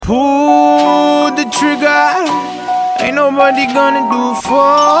Pull the trigger. Ain't nobody gonna do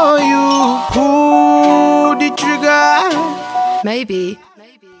for you. Pull the trigger. Maybe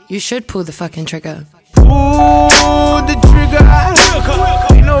you should pull the fucking trigger. Pull the trigger.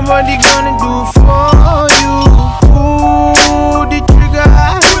 Ain't nobody gonna do for you. Pull the trigger.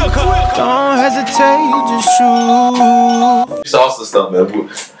 Don't hesitate, just shoot. It's awesome stuff, man.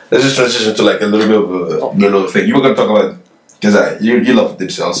 Let's just transition to like a little bit of a little thing. You were gonna talk about, because you love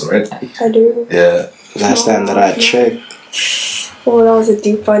Nipsey also, right? I do. Yeah. Last time that I checked. Oh, that was a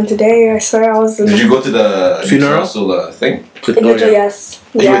deep one today. I swear I was. Did you go to the funeral thing? Yes.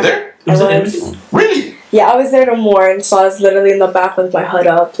 You were there? I was. Really? Yeah, I was there to mourn, so I was literally in the back with my hood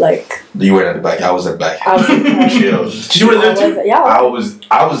up, like. You were at the back. I was at the back. I was Chill. You were there too? Yeah. I was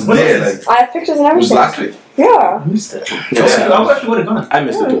there. Like, I have pictures and it was everything. last week. Yeah. I missed it. Yeah. I actually would have gone. I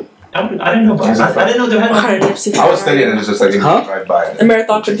missed it too. I didn't know about it. I didn't know they had I I was studying and it's just like drive by. The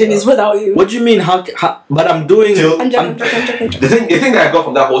marathon continues without you. What do you mean? How? But I'm doing. I'm joking. The thing that I got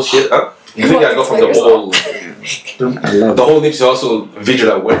from that whole shit, the thing that I got from the whole Nipsey Hussle video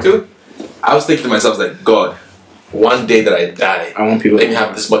that I went to, I was thinking to myself like, God, one day that I die, I want people. let me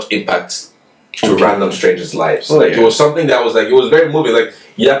have this much impact to Okay. random strangers' lives. Oh, Like yeah. it was something that was like, it was very moving. Like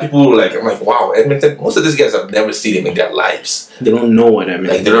people were like, I'm like, wow, Edmonton. Most of these guys have never seen him in their lives. They don't know what I mean.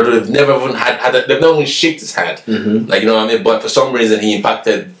 Like they've never even they've never even shaked his hand. Mm-hmm. Like, you know what I mean? But for some reason he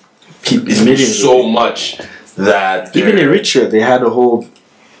impacted millions so much that even in Richard, they had a whole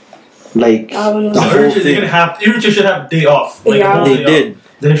like the whole thing. Eritrea should have a day off. Like, Yeah. They did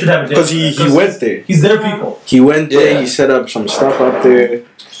They should have a day because off. he went there. He's their people. He went there. Yeah. He set up some stuff up there.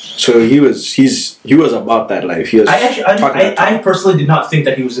 So he was about that life. He was. I personally did not think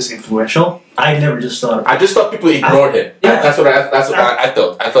that he was this influential. I never just thought. I just thought people ignored him. Yeah. That's what I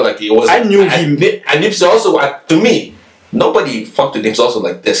felt. I felt like he was. I knew and Nipsey also, to me, nobody fucked with Nipsey also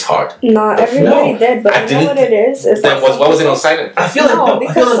like this hard. Not everybody No. did, but you know what it is? It's Then why was it on silent? I feel like No, I feel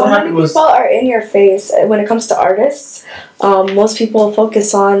because like so what many happened was. people are in your face when it comes to artists. Most people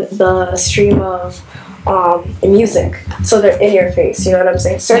focus on the stream of music, so they're in your face. You know what I'm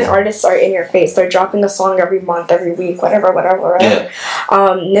saying? Certain artists are in your face. They're dropping a song every month, every week, whatever, right? Yeah.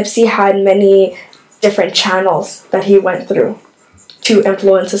 Nipsey had many different channels that he went through to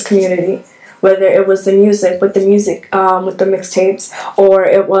influence his community. Whether it was the music, with the mixtapes, or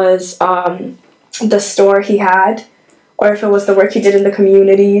it was the store he had, or if it was the work he did in the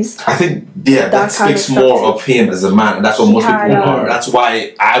communities. I think, that kind of speaks stuff more too. of him as a man, and that's what most people are. That's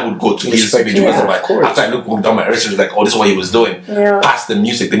why I would go to his Respect, videos. yeah, Like, of course. after I looked down my research, like, oh, this is what he was doing. Yeah. Past the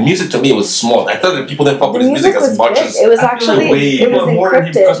music. The music to me was small. I thought that people didn't fuck with The his music as was much big. as. It was I feel actually like it people was are more in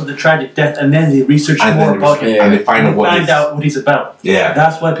him because encrypted. of the tragic death, and then they research And more then about him. and they find out what Find out what he's about. Yeah.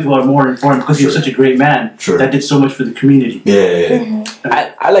 That's why people are more informed because he was such a great man Sure. that did so much for the community. Yeah.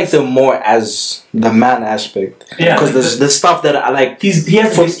 I like them more as the man aspect. Yeah, Because like the stuff that I like. He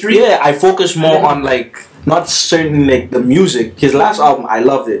has For- history. Yeah, I focus more on like not certainly like the music. His last album, I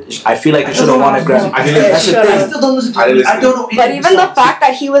loved it. I feel like I should have won a Grammy. I didn't That's the Shut thing. up. I still don't listen to I him. listen. I don't know. But even the fact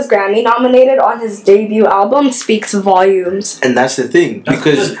that he was Grammy nominated on his debut album speaks volumes. And that's the thing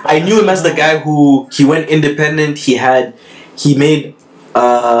because I knew him as the guy who he went independent. He made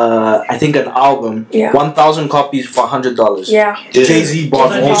I think an album, Yeah. 1,000 copies for $100. Yeah. Jay-Z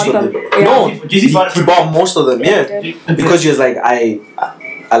bought Yeah. most of them. Yeah. No, Jay-Z he bought it. bought most of them. Yeah, because he was like,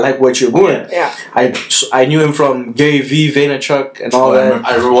 I like what you're doing. Yeah. I knew him from Gary V, Vaynerchuk, and all that.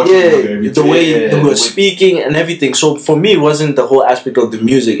 I remember watching The way he was speaking and everything. So for me, it wasn't the whole aspect of the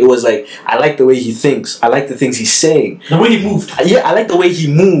music. It was like I like the way he thinks. I like the things he's saying. The way he moved. Yeah, I like the way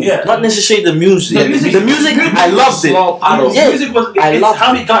he moved. Yeah. Not necessarily the music. The music- The music, I loved it. The music was. I It's love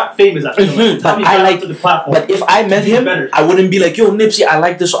how he got famous. I feel like. Mhm, It's how but he I got like- onto the platform. But if I met him, Better. I wouldn't be like, yo, Nipsey, I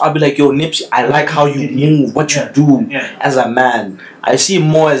like this. I'll be like, yo, Nipsey, I like how you move, what you do Yeah. as a man. I see him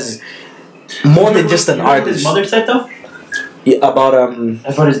more as more than just an You know what His artist. mother said though Yeah, about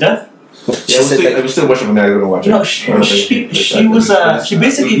about his death. she said I like, was still watching it. I didn't watch it. No, she was she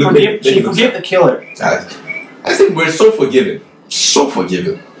basically forgave the killer. I think we're so forgiving. So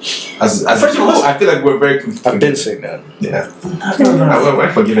forgiving. As First of all, I feel like we're very I've been saying that. Yeah. No.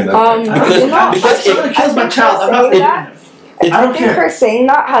 We're forgiving that. Because- you know, because If someone kills my child, I'm not saying forgiving that. him. I I don't think care. her saying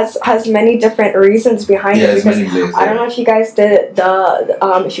that has many different reasons behind Yeah, it it's because many layers, I don't know if you guys did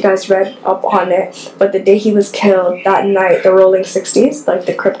if you guys read up on it, but the day he was killed that night, the Rolling 60s, like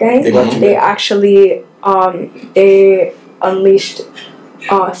the Crip gang, they actually they unleashed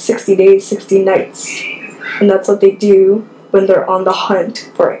 60 days, 60 nights, and that's what they do when they're on the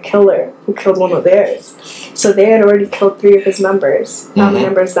hunt for a killer who killed one of theirs. So they had already killed 3 of his members, family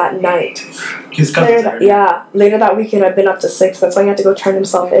members that night. his cousins. Later that week it had been up to 6. That's why he had to go turn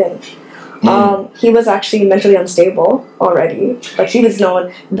himself in. He was actually mentally unstable already. Like, he was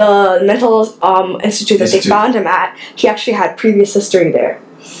known. The mental institute that they found him at, he actually had previous history there.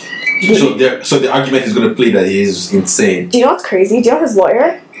 So the argument is going to plead that he is insane. Do you know what's crazy? Do you know his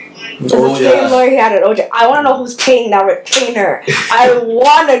lawyer? The same lawyer he had at OJ. I want to know who's paying that retainer. I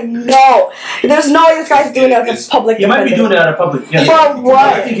want to know. There's no way this guy's doing it as a public He might be doing it at a public. Yeah. For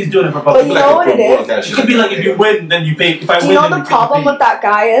what? I think he's doing it for public. But you know what it is? It could be like if you win, then you pay. If I Do win, you know then the problem with that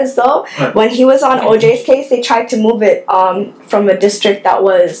guy is, though? Right. When he was on OJ's case, they tried to move it from a district that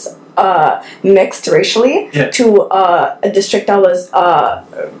was mixed racially to a district that was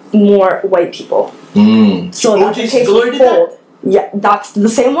more white people. So that the case was pulled. Yeah, that's the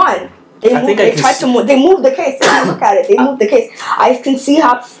same one. They moved the case. Look at it. They moved the case. I can see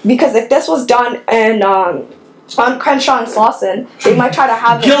how, because if this was done in on Crenshaw and Slauson, they might try to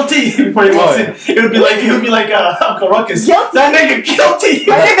have guilty before he walks in. It would be like Uncle Ruckus. Guilty. That nigga guilty.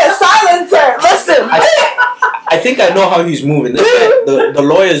 My nigga silencer. Listen. I think I know how he's moving. The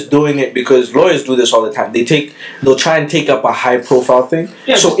lawyer's doing it because lawyers do this all the time. They'll try and take up a high profile thing.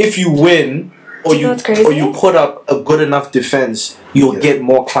 Yeah, so if you win, or you put up a good enough defense, you'll get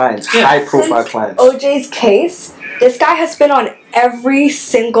more clients, high profile clients. OJ's case, this guy has been on every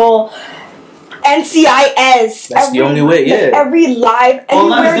single NCIS. That's the only way, every live,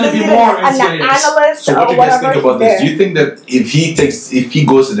 anywhere they need an analyst so what or do you guys whatever. think about this? Do you think that if he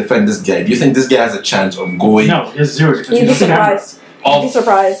goes to defend this guy, do you think this guy has a chance of going? No, he has zero. You'd be surprised. You'd be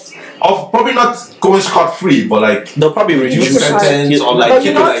surprised. Of probably not going scot free, but like they'll probably reduce sentence or like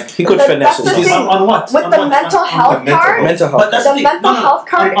he could finesse it. On what? With the mental health card. Mental health. But that's the mental health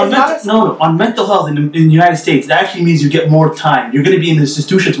card is not on mental health in the United States, that actually means you get more time. You're going to be in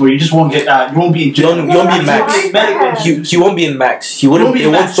institutions where you just won't get you won't be in jail. You won't be in max. He won't be in max. He won't. It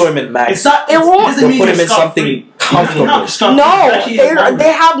won't throw him in max. It's not. It won't. They'll put him in something comfortable. No,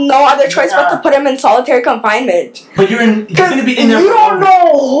 they have no other choice but to put him in solitary confinement. But you're going to be in there. You don't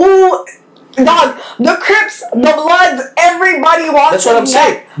know who. Dog, the Crips, the Bloods, everybody wants. That's what I'm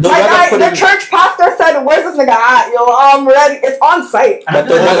saying. The church pastor said, "Where's this nigga at? Yo, I'm ready. It's on site." But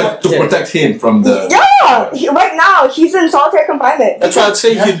they're rather to protect him from the. Right now he's in solitary confinement. That's why I'd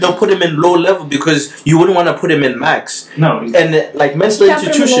say they'll put him in low level because you wouldn't want to put him in max. No, and like mental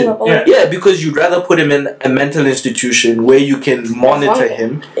institution, because you'd rather put him in a mental institution where you can monitor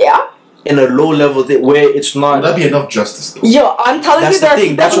him. Yeah. In a low level where it's not. Will that be enough justice though? Yo, I'm telling you, that's the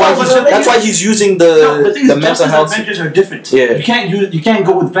thing. That's why he's using the mental health. Vengeance are different. Yeah. You can't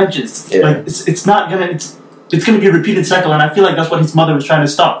go with vengeance. Yeah. Like it's gonna be a repeated cycle, and I feel like that's what his mother was trying to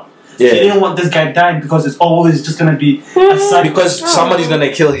stop. Yeah. She didn't want this guy dying because it's always just gonna be a cycle. Because somebody's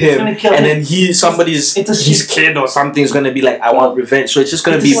gonna kill him, and then his kid or something is gonna be like, I want revenge. So it's just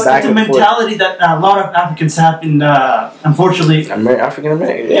gonna be back and forth. It's a mentality that a lot of Africans have in, unfortunately, African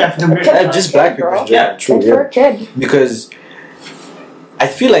American. Yeah, African American. Just black people. Yeah, true. For a kid. Because I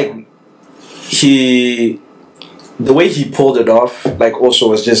feel like the way he pulled it off, like also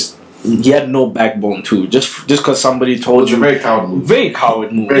was just. He had no backbone too. Just because somebody told you. Very coward move. Very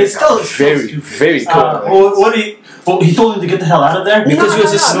coward move. It's still very coward. He told him to get the hell out of there because he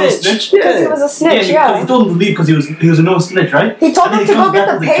was a snitch. Because he was a snitch. He told him to leave because he was a no snitch, right? He told him to go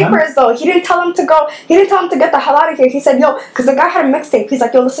get the papers though. He didn't tell him to go. He didn't tell him to get the hell out of here. He said, "Yo," because the guy had a mixtape. He's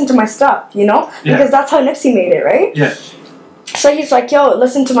like, "Yo, listen to my stuff," you know, because that's how Nipsey made it, right? Yeah. So he's like, "Yo,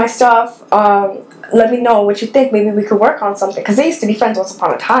 listen to my stuff. Let me know what you think. Maybe we could work on something." Because they used to be friends once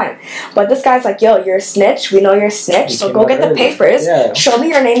upon a time. But this guy's like, "Yo, you're a snitch. We know you're a snitch. So go get the papers. Yeah. Show me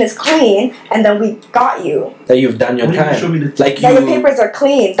your name is clean, and then we got you. That you've done your time. That your papers are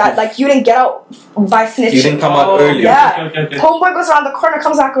clean. That like you didn't get out by snitching. You didn't come out early. Yeah. Okay. Homeboy goes around the corner,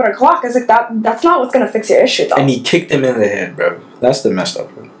 comes back with a Glock. It's like that's not what's gonna fix your issue, though. And he kicked him in the head, bro. That's the messed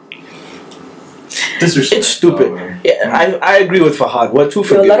up, bro. It's stupid. Yeah, I agree with Fahad. What two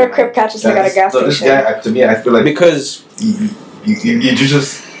for? Let her crip catch us at a gas station. This guy, to me, I feel like because you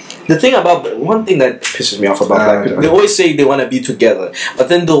just. The thing about one thing that pisses me off about black people, they always say they want to be together, but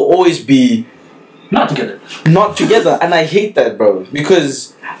then they'll always be not together, and I hate that, bro.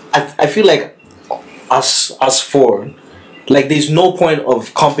 Because I feel like us four. Like there's no point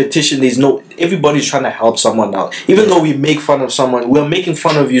of competition. Everybody's trying to help someone out. Even though we make fun of someone, we're making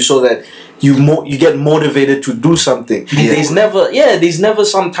fun of you so that you get motivated to do something. Yeah. There's never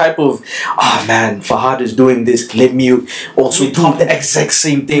some type of man, Fahad is doing this. Let me also do the exact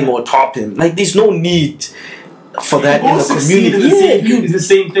same thing or top him. Like there's no need for that in the community. It's the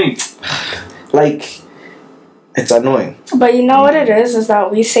same thing. Like. It's annoying. But you know what it is that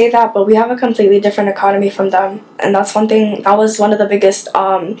we say that, but we have a completely different economy from them. And that's one thing, that was one of the biggest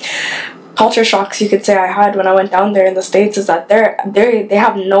culture shocks you could say I had when I went down there in the States is that they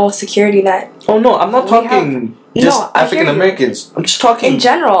have no security net. Oh no, I'm not talking just No, I hear African Americans. I'm just talking in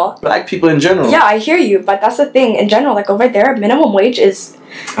general. black people in general. Yeah, I hear you, but that's the thing. In general, like over there, minimum wage is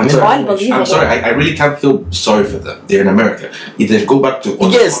unbelievable. I'm sorry, I really can't feel sorry for them. They're in America. If they go back to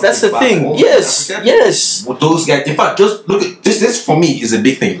Yes, that's the thing. home, Yes, Africa, yes. with those guys, in fact, just look at this for me is a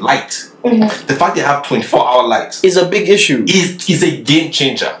big thing. Light. The fact they have 24-hour lights Is a big issue. is a game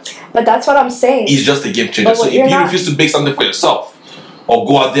changer. But that's what I'm saying. It's just a game changer. But So what if you're you not- refuse to make something for yourself or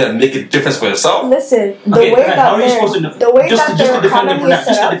go out there and make a difference for yourself, Listen, the Okay, way how that are you supposed to know? the way just that to their defend them for economy that. is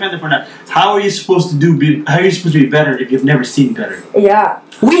Just set to up. defend them for that. How are you supposed to How are you supposed to be better if you've never seen better? Yeah.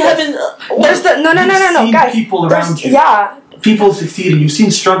 We haven't. There's the no, You've seen guys. people there's- around you. Yeah, People succeeding. You've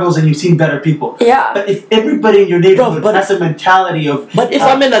seen struggles and you've seen better people. yeah. But if everybody in your neighborhood but- has a mentality of, But if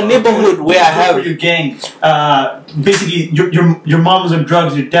I'm in a neighborhood where I for have, your gang, basically your mom's on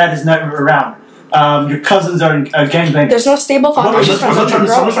drugs, your dad is never around, your cousins are gangbangers. There's no stable I'm foundation for not them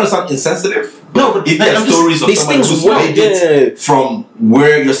trying to to grow. sound insensitive. No, but if like, there are I'm just- stories of these someone things who's work, made it from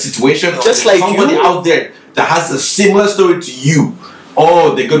where your situation, or Just there's like somebody you. out there that has a similar story to you.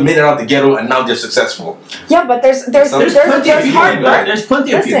 Oh, they got made it out of the ghetto and now they're successful. Yeah, but there's There's plenty of people hard like that. work. There's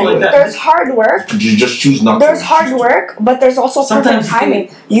plenty of people Listen, like that. there's hard work. You just choose not There's to. hard work, but there's also Sometimes perfect you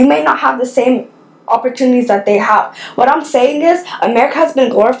timing. You may not have the same opportunities that they have. What I'm saying is, America has been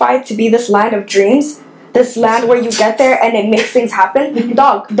glorified to be this land of dreams. This land where you get there and it makes things happen.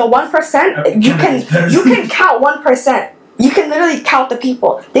 Dog, the 1%, you can count 1%. You can literally count the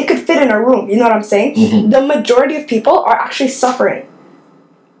people. They could fit in a room. You know what I'm saying? The majority of people are actually suffering.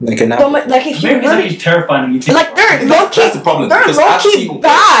 like an Like if you America's really actually terrifying. You think like they're low key, That's the problem, they're because low I've key seen-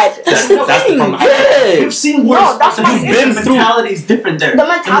 bad. That's the problem. Yeah. You've seen worse. No, that's so my you've issue. been mentality is different there. The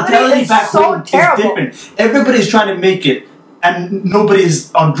mentality is back so home terrible. different. Everybody's trying to make it, and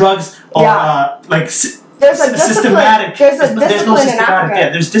nobody's on drugs or Yeah. There's a discipline. systematic. There's a But there's no discipline in systematic. Africa. Yeah,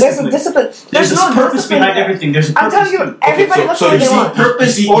 there's There's discipline. a discipline. There's There's this no purpose discipline behind there. everything. There's a I'm purpose. telling you, everybody looks So what you they see, want.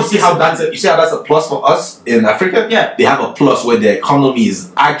 Purpose you or see how that's a plus for us in Africa. Yeah. They have a plus where their economy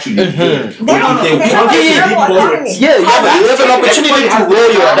is actually good. They If don't- they have a want to terrible be more- economy. Yeah, you have an opportunity to roll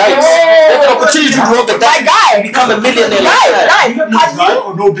your dice. You have an opportunity to roll the My dice. guy, Become a millionaire. guys, You have no have drive you?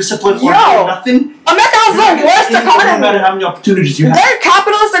 or no discipline or Yo. nothing. America has the worst No matter economy. how many opportunities you have. They're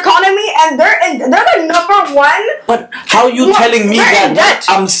capitalist economy, and they're the number one. But how are you What? telling me They're in that debt.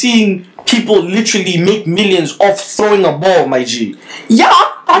 I'm seeing people literally make millions off throwing a ball, my G? Yeah,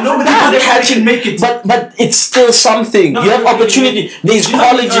 that's Nobody bad. can catch and make it. But it's still something. No, you have no, opportunity. There's You know,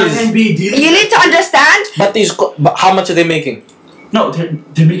 colleges. NBA deals. You need to understand. But how much are they making? No,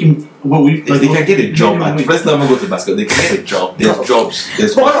 they're making what we. If they can get a job, minimum wage. let's not even go to basketball. They can get a job. There's jobs.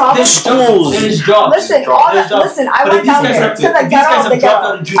 There's There's schools. There's jobs. Listen, There's jobs. listen. I But went if these down guys there have to the these guys ghetto of have the dropped out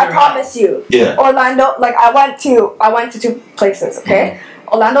ghetto. of junior I high. promise you. Yeah. Orlando, like I went to two places. Okay,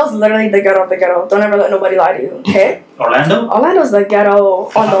 Orlando's literally the ghetto of the ghetto. Don't ever let nobody lie to you. Okay, Orlando? Orlando's the ghetto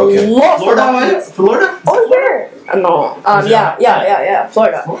on the Okay. lowest Florida? level. Florida? Oh here. No. Yeah.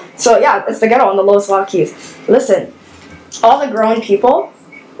 Florida. So yeah, it's the ghetto on the lowest of all keys. Listen, all the growing people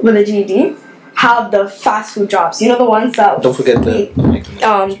with a GED have the fast food jobs. You know the ones that Don't forget the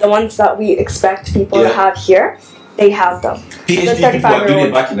the ones that we expect people to Yeah. have here. They have them. PhD The people are doing 35-year-old.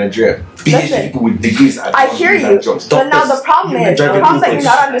 it back in Nigeria. PhD Listen, people with degrees are I not hear doing you, that jobs. but now the Doctors. problem You've been is the driving problem that you're places.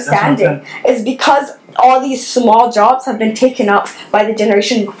 not That's what I'm understanding is because all these small jobs have been taken up by the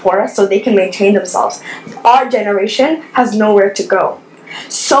generation before us, so they can maintain themselves. Our generation has nowhere to go,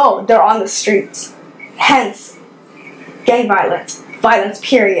 so they're on the streets. Hence, gang violence.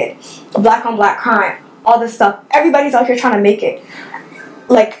 Period. Black on black crime. All this stuff. Everybody's out here trying to make it.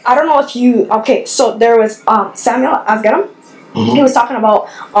 Like I don't know if you. Okay, so there was Samuel Asgedam. He was talking about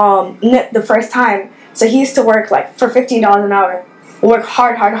Nip the first time. So he used to work like for $15 an hour. Work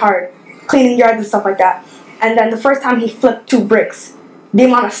hard, cleaning yards and stuff like that. And then the first time he flipped 2 bricks, the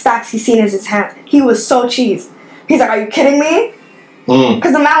amount of stacks he seen in his hand, he was so cheesed. He's like, "Are you kidding me?"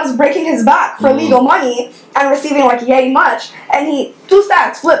 Because the man was breaking his back for legal money and receiving like yay much, and he 2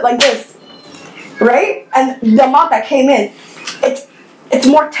 stacks flipped like this, right? And the amount that came in, it's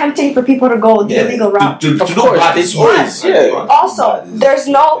more tempting for people to go the illegal route. To Of know course, bad it's is always, bad. yeah. Also, Bad is- there's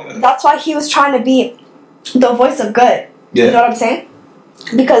no. That's why he was trying to be the voice of good. Yeah. You know what I'm saying?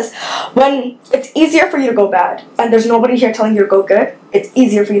 Because when it's easier for you to go bad, and there's nobody here telling you to go good, it's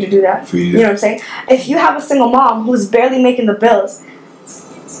easier for you to do that. For you. You know what I'm saying? If you have a single mom who's barely making the bills,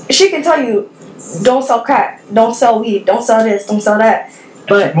 she can tell you, don't sell crack, don't sell weed, don't sell this, don't sell that.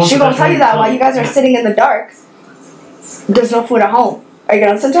 But Most she of gonna that's tell you what that we while you guys are sitting in the dark, there's no food at home. Are you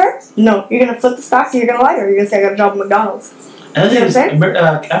gonna listen to her? No. You're gonna flip the stocks and you're gonna lie to her. You're gonna say I got a job at McDonald's. And You know what I'm saying?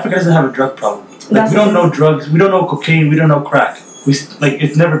 Africa doesn't have a drug problem. Like, That's we don't the know drugs. We don't know cocaine. We don't know crack.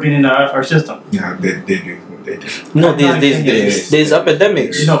 It's never been in our system. Yeah, they do. They do. No, there's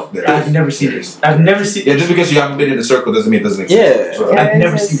epidemics. No, I've never seen this. I've never seen. Yeah, just because you haven't been in the circle doesn't mean it doesn't Yeah. exist. So, I've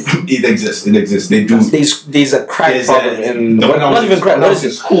never it seen it. it exists. It exists. They do. There's a crack There's problem a- in when I was not even crack. When I What was is in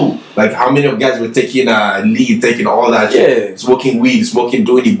it? school, like how many of guys were taking lead, taking all that shit, Yeah. smoking weed, smoking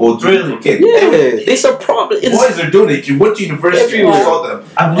doing both. Really? Okay. Yeah, there's a problem. Boys are doing it. If you went to university, you Everywhere. saw them.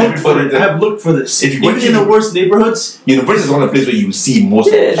 I've looked for it. I've looked for this. If you Even went in to- the worst neighborhoods. University is one of the places where you see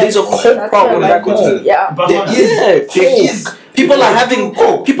most. Yeah, of there's a coke That's problem what back I home. like. Yeah. But There is. There Coke. is. People are having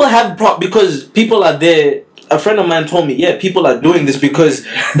people have because people are there. A friend of mine told me, yeah, people are doing this because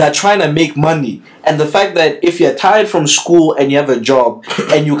they're trying to make money. And the fact that if you're tired from school and you have a job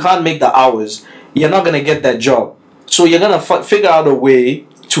and you can't make the hours, you're not gonna get that job. So you're gonna figure out a way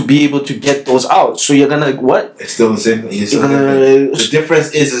to be able to get those out. So you're gonna what? It's still the same. It's still Uh, different. The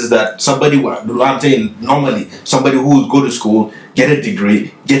difference is that somebody, what I'm saying, normally somebody who would go to school, get a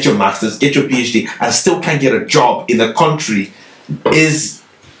degree, get your master's, get your PhD, and still can't get a job in a country is,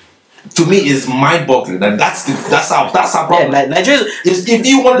 to me, is mind-boggling. And that's our problem. Yeah, Nigeria. Is if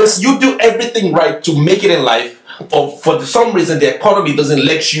you want to, you do everything right to make it in life, or for some reason the economy doesn't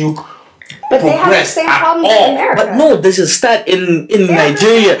let you But they have the progress same at problems all. in America. But no, there's a stat in They have the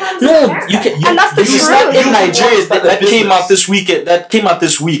Nigeria. same problems in No, America. you can. And that's the there's a truth. stat in You Nigeria want that, the that came business. out this week. That came out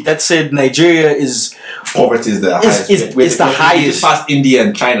this week. That said Nigeria is Poverty is the highest. it's We're the highest. past India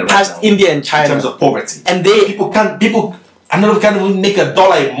and China right past now, India and in China, terms of poverty. and they can't even make $1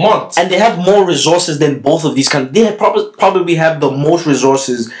 a month. and they have more resources than both of these countries. They have probably have the most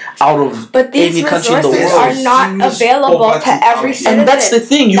resources out of But these any country in the resources world. are not Serious available poverty to every out citizen. And that's the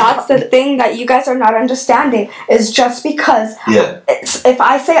thing. That's the thing that you guys are not understanding. Is just because Yeah. if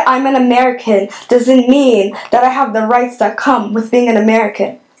I say I'm an American doesn't mean that I have the rights that come with being an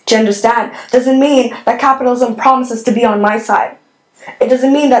American. Do you understand? Doesn't mean that capitalism promises to be on my side. It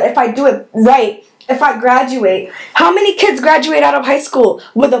doesn't mean that if I do it right, if I graduate, how many kids graduate out of high school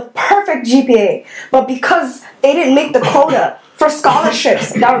with a perfect GPA, but because they didn't make the quota for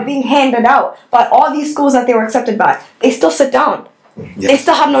scholarships that were being handed out by all these schools that they were accepted by, they still sit down. They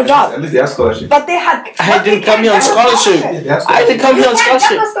still have no job. At least they have scholarship. But they had. I didn't come here on scholarship. I didn't come here on You can't get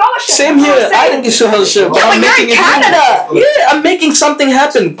scholarship. the scholarship. Same That's what here. I'm I saying. didn't get scholarship. Yeah, but you're in it Canada. happen. Yeah, I'm making something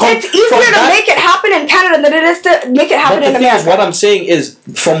happen. It's easier to make it happen in Canada than it is to make it happen But in the thing is, America. what I'm saying is,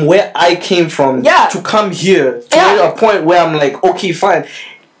 from where I came from Yeah. to come here to Yeah. a point where I'm like, okay, fine.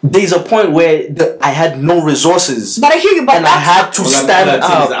 There's a point where I had no resources, But I hear you. But and I that's had to stand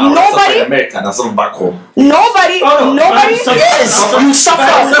up. Nobody- America, that's not back home. nobody. Oh, no. Nobody. Yes, you suffer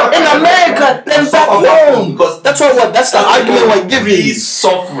in America than back home. That's what. That's the argument we're giving. He's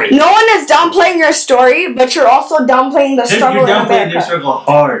suffering. No one is downplaying your story, but you're also downplaying the struggle You're in downplaying their America. struggle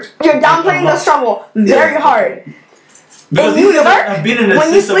hard. You're downplaying the struggle very hard. Because In New these guys York, have been in the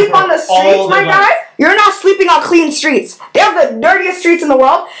when you system sleep for on the all streets, my their life. guy, you're not sleeping on clean streets. They have the dirtiest streets in the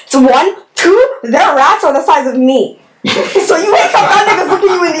world. It's 1, 2, their rats are the size of me. So you wake up, that nigga's looking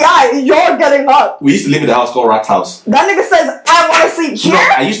you in the eye, you're getting up. We used to live in a house called Rat House. That nigga says, I want to sleep here.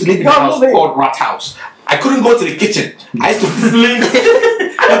 No, I used to live in a You're house moving. called Rat House. I couldn't go to the kitchen. I used to fling. You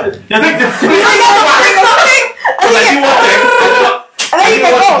think You know, you know something? And then you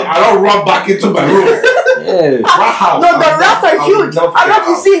can go. I don't run back into my room. Yeah. Rat House. No, the rats are huge. never I don't know if forget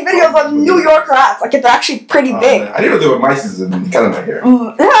you've seen videos of New York rats. Like, they're actually pretty big. I didn't know there were mice in Canada here.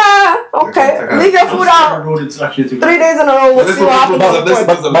 Okay. Leave your food out. rodents actually do 3 days in a row, we'll see what happens.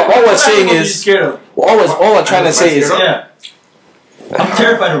 But what we're saying What are you is, scared of? all we're trying to say is, Yeah. I'm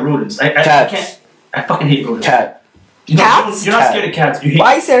terrified of rodents. I Cats. can't. I fucking hate rodents. cat. Cats? You're not Cat. scared of cats. You hate.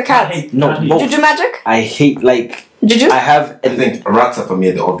 Why you scared of cats? I hate- No, I hate- no. Juju magic? I hate Did you? I have I think rats are for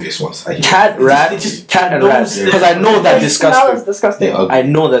me the obvious ones. I hate cat, rat, cat and rats because I know that The smell is disgusting. disgusting. They're ugly. I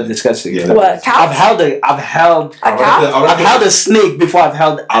know that disgusting. Yeah. What? Cats? I've held A cat? I've held a snake before. I've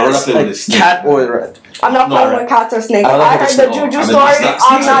held I'd rather play a with a snake. cat or a rat. I'm not No, playing right. with cats or snakes. I love I the heard the snake. juju I'm a story. master-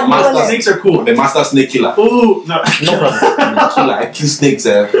 I'm not master doing it. Snakes are cool. I'm a master snake killer. Ooh, no. No problem. Killer. I kill snakes.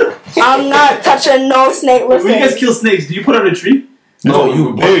 I'm not touching no snake. When you guys Listen. kill snakes, do you put it on a tree? No,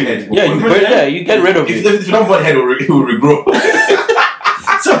 you bury it. Yeah, you get rid of If it. you don't burn head, it will regrow.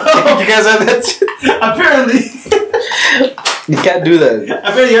 So You guys have that? apparently, You can't do that.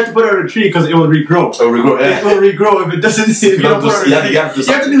 you have to put it on a tree because it will regrow. It will regrow. It Yeah. will regrow if it doesn't. If you don't put it on a you tree. have to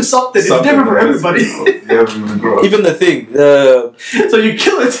You have to do something. It's different for everybody. Yeah, it will regrow. Even the thing, So you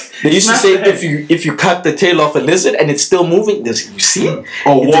kill it. they used to smash say the head. if you cut the tail off a lizard and it's still moving, you see it?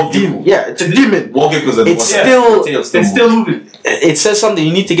 Oh, It's a walk demon. Yeah, it's a demon. Walk it because It's still- tail It's still moving. It says something.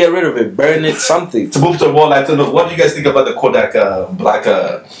 You need to get rid of it. Burn it. Something. To move to the wall, I don't know. What do you guys think about the Kodak black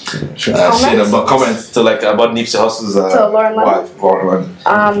shit about comments to like about Nipsey Hussle's Lauren London? wife, Lauren London,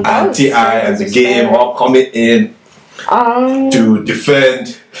 that and was T.I. and the game all coming in to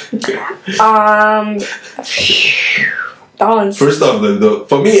defend. That one's First off,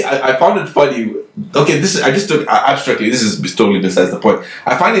 for me, I found it funny. Okay, I just took abstractly. This is totally besides the point.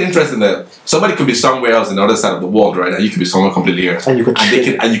 I find it interesting that somebody could be somewhere else on the other side of the world, right? And you could be somewhere completely else, And you could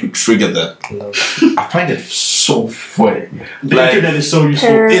you could trigger them. I find it so funny. The internet is so useful.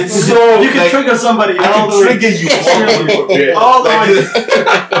 It's so You can trigger somebody. I all can the way. trigger you all the way. All the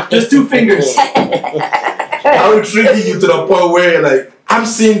way. Just 2 fingers. I will trigger you to the point where like I'm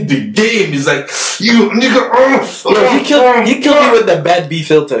seeing the game. It's like you nigga. Yo, you killed me with the bad B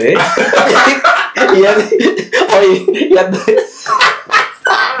filter, eh? He had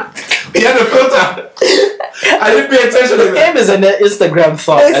He had a filter. I didn't pay attention to the it. game is an Instagram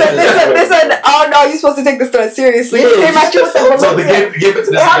thought. They said, oh no, you're supposed to take this one seriously. Yeah, They came at you with the So the Valencia. game it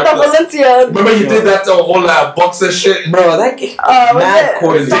to They had the the Valencia. Remember you did that whole boxer shit. Bro, that game. Was mad it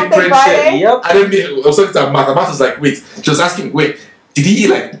coordinated. something Shit. Friday? Yep. I didn't mean. I was talking to Martha. Martha was like, wait. She was asking, wait. Did he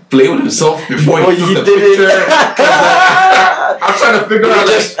like play with himself before he took the did picture? it. I'm trying to figure out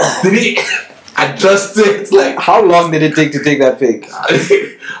like, did he adjust it? Like, How long did it take to take that pic?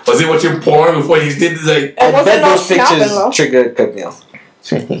 was he watching porn before he did this? Like, It I wasn't bet no those snapping, pictures though. triggered Camille.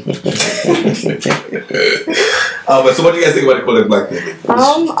 but so what do you guys think about the Kodak Black thing?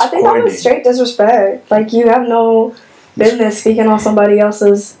 I think that was straight disrespect. Like, you have no business speaking on somebody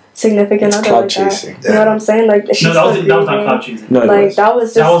else's significant It's other clout like that. chasing. You know what I'm saying? Like, she's No, that supposed to was be not being- clout chasing. No, it Like, was. that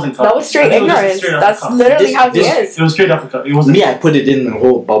was That just wasn't clout. that was straight I think it was just ignorance. straight up That's clout. literally how he is. It was straight off the cuff. It wasn't. Me, I put it in the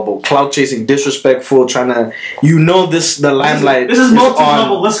whole bubble. Cloud chasing, disrespectful, trying to. The limelight. This is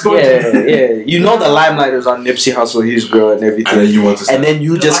multi-level. on- Let's go Yeah, into it. yeah. The limelight is on Nipsey Hussle, his girl, and everything. And then you want to. And then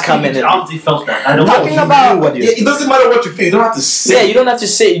you just come in and. I honestly felt that. I don't No, Talking you about- knew what you. Yeah, it doesn't matter what you feel. You don't have to say. Yeah, you don't have to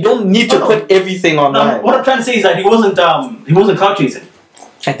say. You don't need to No. put everything online. What I'm trying to say is that he wasn't clout chasing.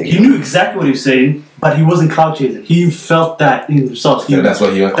 I think. He knew exactly what he was saying, but he wasn't clout chasing. He felt that in himself. Yeah, that's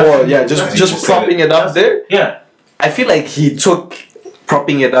what he wants. Oh yeah, He just just propping said it up there. Yeah. I feel like he took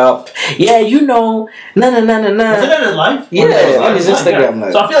propping it up. Yeah, you know, Was it in his life? Yeah, on his Yeah. Instagram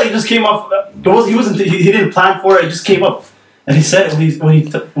live. So I feel like it just came up. He didn't plan for it. It just came up, and he said what he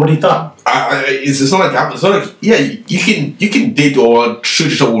thought. It's not like yeah, you can date or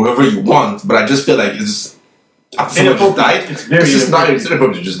shoot each other wherever you want, but I just feel like it's after someone just died. It's very It's just not. inappropriate. It's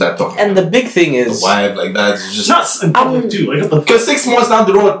inappropriate to just that talk. And the big thing The is, wife like that. It's It's just not in public too. Like what the because 6 months down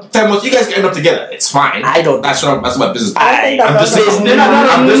the road, 10 months, you guys can end up together. It's fine. I don't. That's my business. I- I'm just saying. No,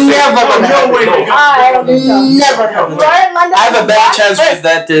 I'm just saying. Never gonna No happen. way. I don't think so. Never happen. Lauren London. I have a better chance with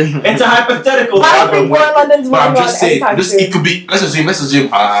that. It's a hypothetical. I don't think Lauren London's But I'm winning just on saying. anytime This soon. it could be. Let's assume.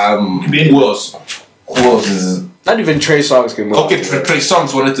 be Who else? Who else is? Not even Trey Songz can move. Okay, Trey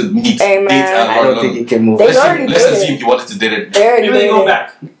Songz wanted to meet. Hey, man. date, I don't think he can move. They Let's already let's did assume it. he wanted to date it They already Maybe they did go it.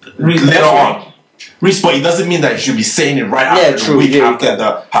 back. later on. But it doesn't mean that you should be saying it right Yeah, after true, the week yeah, after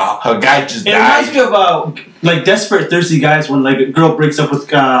her guy just It reminds died. me of like desperate, thirsty guys when like a girl breaks up with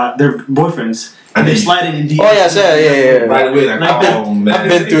their boyfriends and they slide in DMs. Oh yes, yeah. Right away, like, Like that. oh man. I've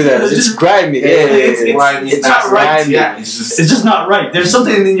been through that. It's It's just- grimy. Yeah, it's not right. grimy. Yeah, it's just. It's just not right. There's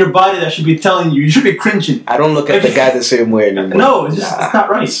something in your body that should be telling you. You should be cringing. I don't look at the guy the same way anymore. No, it's not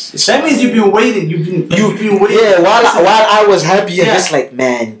right. That means you've been waiting. You've been waiting. Yeah, while I was happy, Yeah. I'm just like,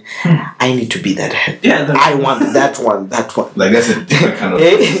 man, I need to be that happy. Yeah, I want that one. Like that's a different kind of.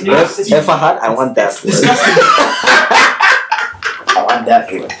 Hey, Yeah. if I had, I want that one. disgusting. I want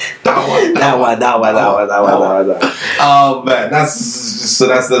that one. That one. Oh man, that's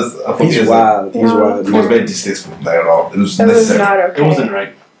He's wild. He's wild. It was very distasteful. Not at all. It was It was necessary. not okay. It wasn't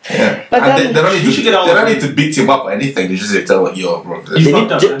right. Yeah. But And then- they don't need You to. should get all They of don't it. need to beat him up or anything. They just need to tell like, yo, bro. You They fucked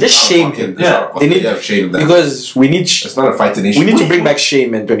need up, man. just shame him. Yeah. They need shame that because we need it's not a fighting issue. we need to bring back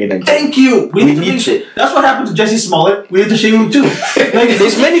shame in 2019. Thank you. We need need to. That's what happened to Jesse Smollett. We need to shame him too. Like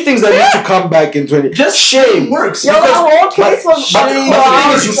There's many things that need to come back in 20. just shame. works. Yo, the whole case was Shame.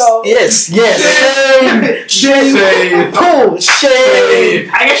 wild, so- Yes. Shame. Oh,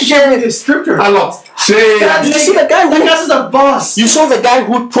 shame. I got shame with his stripper. A lot. Shame. Did you see the guy That who? guy's a boss. You saw the guy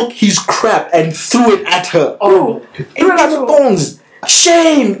who took his crap and threw it at her. Oh, Threw it at her bones.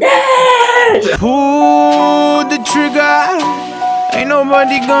 Shame. Yeah. Pull the trigger. Ain't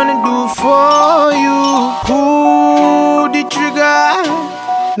nobody gonna do for you. Pull the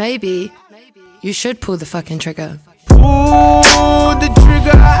trigger. Maybe you should pull the fucking trigger. Pull the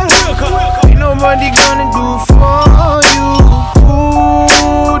trigger. Ain't nobody gonna do for you.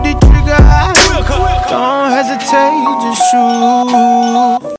 Pull the trigger. Don't hesitate, is true.